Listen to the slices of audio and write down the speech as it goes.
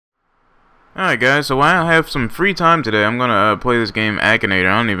Alright guys, so while I have some free time today, I'm gonna play this game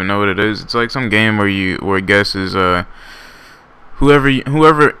Akinator. I don't even know what it is. It's like some game where it guesses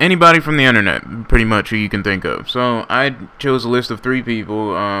anybody from the internet, pretty much, who you can think of. So I chose a list of 3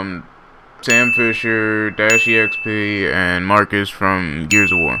 people: Sam Fisher, Dashy XP, and Marcus from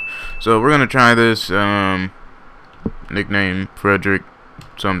Gears of War. So we're gonna try this. Nickname Frederick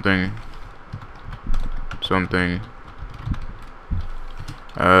something.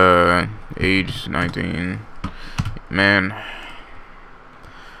 Age 19. Man.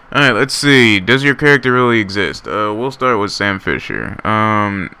 Alright, let's see. Does your character really exist? We'll start with Sam Fisher.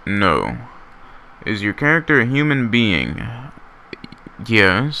 No. Is your character a human being?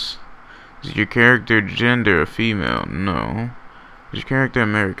 Yes. Is your character gender a female? No. Is your character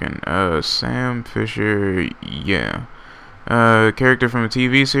American? Sam Fisher, yeah. Character from a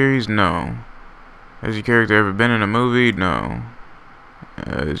TV series? No. Has your character ever been in a movie? No.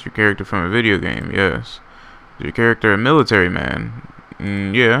 Is your character from a video game? Yes. Is your character a military man?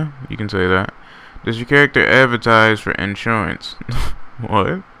 Yeah, you can say that. Does your character advertise for insurance?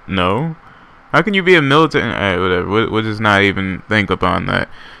 What? No. How can you be a military? Whatever. We'll just not even think upon that.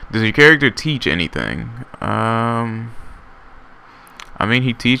 Does your character teach anything? I mean,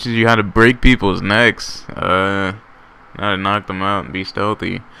 he teaches you how to break people's necks. How to knock them out and be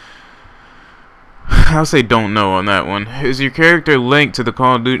stealthy. I'll say don't know on that one. Is your character linked to the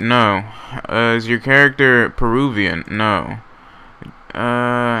Call of Duty? No. Is your character Peruvian? No.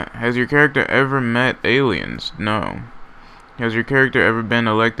 Has your character ever met aliens? No. Has your character ever been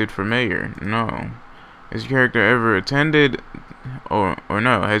elected for mayor? No. Has your character ever attended or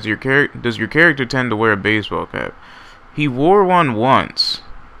no? Does your character tend to wear a baseball cap? He wore one once.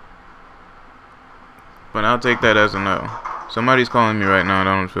 But I'll take that as a no. Somebody's calling me right now and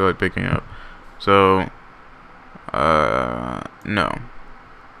I don't feel like picking up. So, no.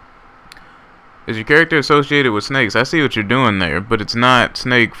 Is your character associated with snakes? I see what you're doing there, but it's not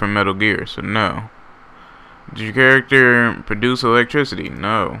Snake from Metal Gear, so no. Does your character produce electricity?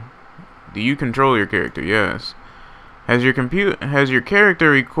 No. Do you control your character? Yes. Has your character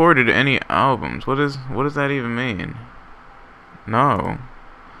recorded any albums? What does that even mean? No.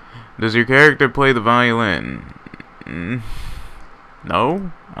 Does your character play the violin?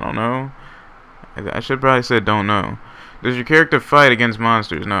 No? I don't know. I should probably say don't know. Does your character fight against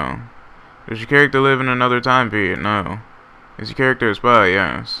monsters? No. Does your character live in another time period? No. Is your character a spy?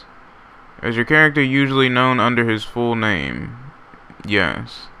 Yes. Is your character usually known under his full name?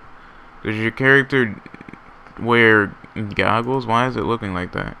 Yes. Does your character wear goggles? Why is it looking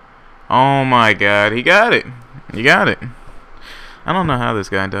like that? Oh my god, he got it! You got it! I don't know how this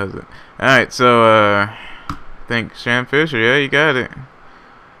guy does it. Alright, so, I think Sam Fisher, yeah, you got it.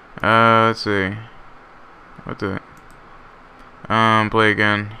 Let's see. What the? Play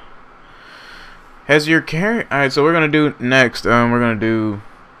again. Has your character? Alright, so we're gonna do next. We're gonna do,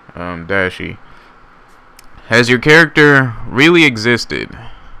 Dashy. Has your character really existed?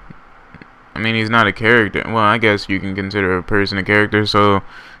 I mean, he's not a character. Well, I guess you can consider a person a character, so,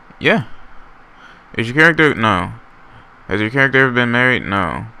 yeah. Is your character? No. Has your character ever been married?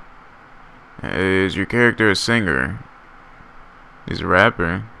 No. Is your character a singer? He's a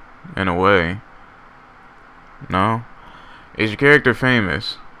rapper. In a way. No. Is your character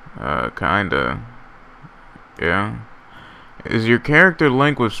famous? Kinda. Yeah. Is your character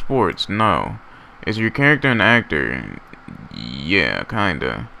linked with sports? No. Is your character an actor? Yeah,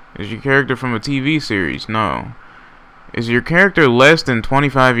 kinda. Is your character from a TV series? No. Is your character less than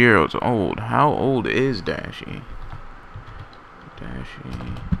 25 years old? How old is Dashy?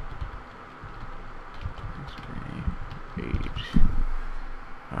 Age.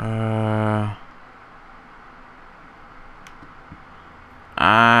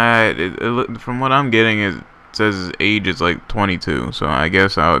 From what I'm getting, it says his age is like 22, so I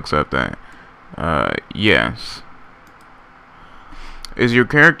guess I'll accept that. Yes. Is your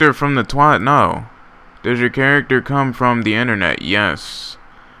character from the Twilight? No. Does your character come from the internet? Yes.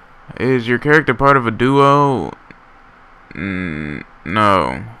 Is your character part of a duo?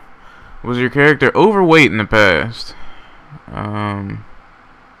 No. Was your character overweight in the past?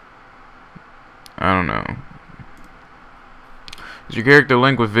 I don't know. Is your character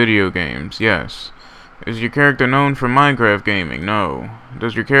linked with video games? Yes. Is your character known for Minecraft gaming? No.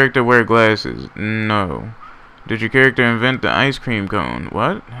 Does your character wear glasses? No. Did your character invent the ice cream cone?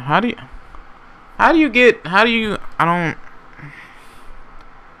 What?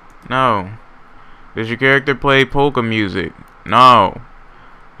 No. Does your character play polka music? No.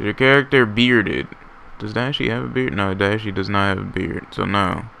 Is your character bearded? Does Dashy have a beard? No, Dashy does not have a beard, so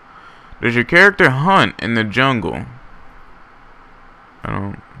no. Does your character hunt in the jungle? I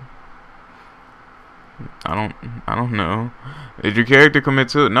don't. I don't know. Did your character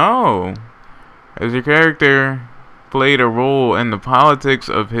commit suicide? No. Has your character played a role in the politics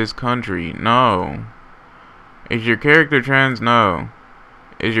of his country? No. Is your character trans? No.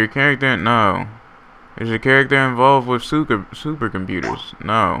 Is your character? No. Is your character involved with supercomputers?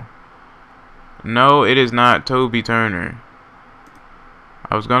 No. No, it is not Toby Turner.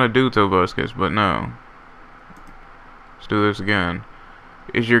 I was gonna do Tobuscus, but no. Let's do this again.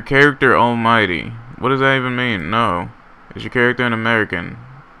 Is your character almighty? What does that even mean? No. Is your character an American?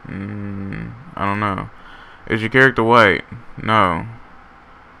 I don't know. Is your character white? No.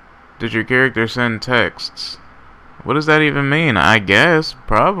 Does your character send texts? What does that even mean? I guess.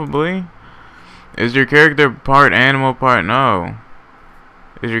 Probably. Is your character part animal, part? No.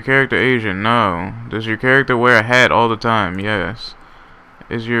 Is your character Asian? No. Does your character wear a hat all the time? Yes.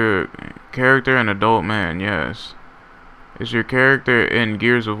 Is your character an adult man? Yes. Is your character in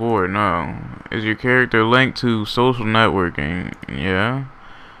Gears of War? No. Is your character linked to social networking? Yeah.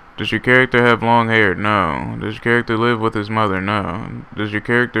 Does your character have long hair? No. Does your character live with his mother? No. Does your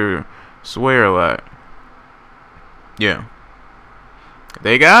character swear a lot? Yeah.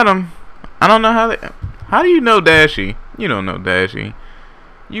 They got him. I don't know how they... How do you know Dashy? You don't know Dashy.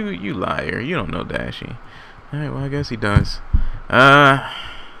 You liar. You don't know Dashy. Alright, well I guess he does.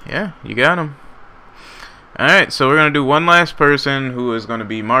 Yeah, you got him. Alright, so we're gonna do one last person who is gonna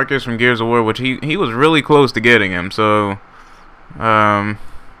be Marcus from Gears of War, which he was really close to getting him, so has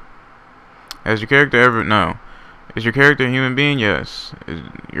your character ever... No. Is your character a human being? Yes.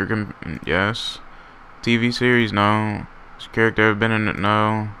 Yes. TV series? No. Has your character ever been in it?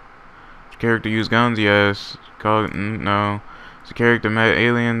 No. Has your character use guns? Yes. No. Has your character met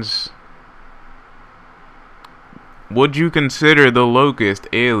aliens? Would you consider the Locust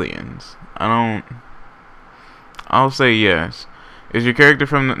aliens? I'll say yes. Is your character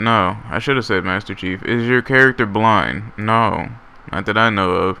from the... No. I should have said Master Chief. Is your character blind? No. Not that I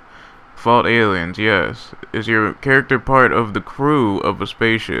know of. Fault aliens? Yes. Is your character part of the crew of a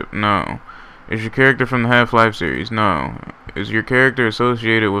spaceship? No. Is your character from the Half-Life series? No. Is your character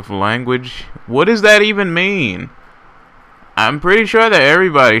associated with language? What does that even mean? I'm pretty sure that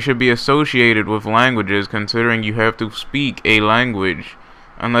everybody should be associated with languages, considering you have to speak a language.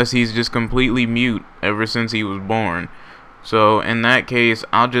 Unless he's just completely mute ever since he was born. So, in that case,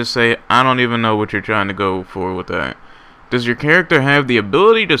 I'll just say, I don't even know what you're trying to go for with that. Does your character have the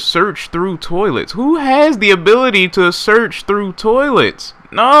ability to search through toilets? Who has the ability to search through toilets?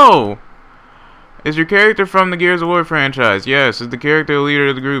 No! Is your character from the Gears of War franchise? Yes. Is the character a leader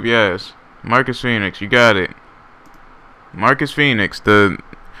of the group? Yes. Marcus Phoenix, you got it. Marcus Phoenix, the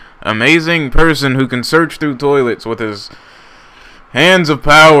amazing person who can search through toilets with his hands of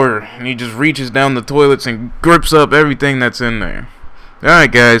power, and he just reaches down the toilets and grips up everything that's in there.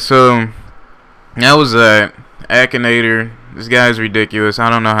 Alright guys, so that was that. Akinator. This guy's ridiculous. I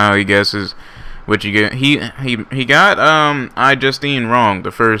don't know how he guesses what you get. He got I Justine wrong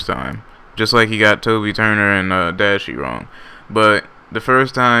the first time. Just like he got Toby Turner and Dashy wrong. But the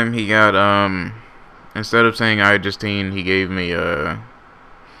first time he got instead of saying I Justine, he gave me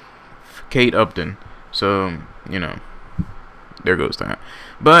Kate Upton. So, you know, there goes that.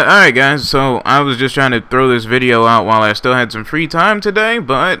 But alright guys, so I was just trying to throw this video out while I still had some free time today,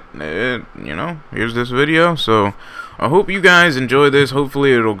 but you know, here's this video. So I hope you guys enjoy this.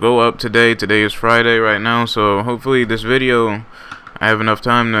 Hopefully it'll go up today. Today is Friday right now, so hopefully this video, I have enough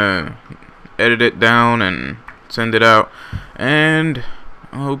time to edit it down and send it out. And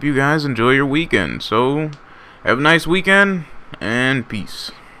I hope you guys enjoy your weekend. So have a nice weekend and peace.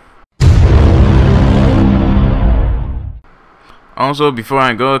 Also, before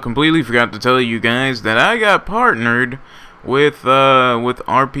I go, I completely forgot to tell you guys that I got partnered with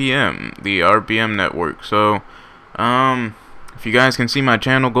RPM, the RPM network. So, if you guys can see my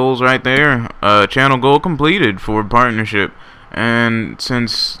channel goals right there, channel goal completed for partnership. And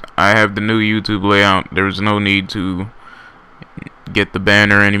since I have the new YouTube layout, there's no need to get the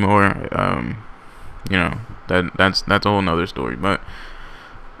banner anymore. You know, that's a whole nother story, but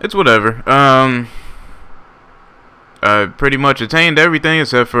it's whatever. I pretty much attained everything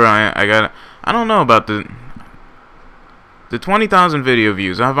except for I don't know about the 20,000 video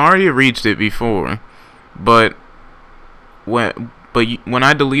views. I've already reached it before, but when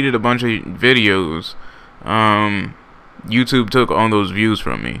I deleted a bunch of videos, YouTube took all those views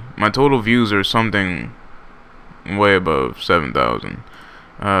from me. My total views are something way above 7,000.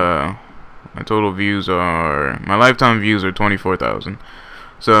 My total views are, my lifetime views are 24,000.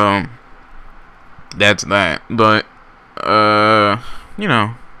 So that's that. But you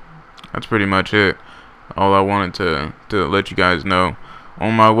know, that's pretty much it. All I wanted to let you guys know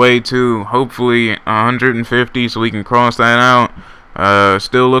on my way to hopefully 150, so we can cross that out.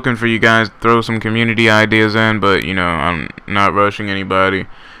 Still looking for you guys to throw some community ideas in, but you know, I'm not rushing anybody.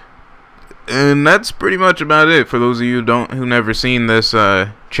 And that's pretty much about it for those of you who never seen this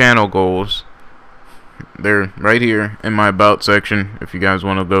channel goals. They're right here in my about section if you guys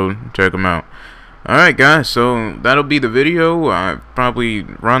want to go check them out. Alright guys, so that'll be the video. I've probably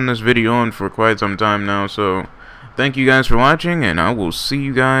run this video on for quite some time now, so thank you guys for watching, and I will see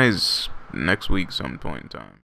you guys next week some point in time.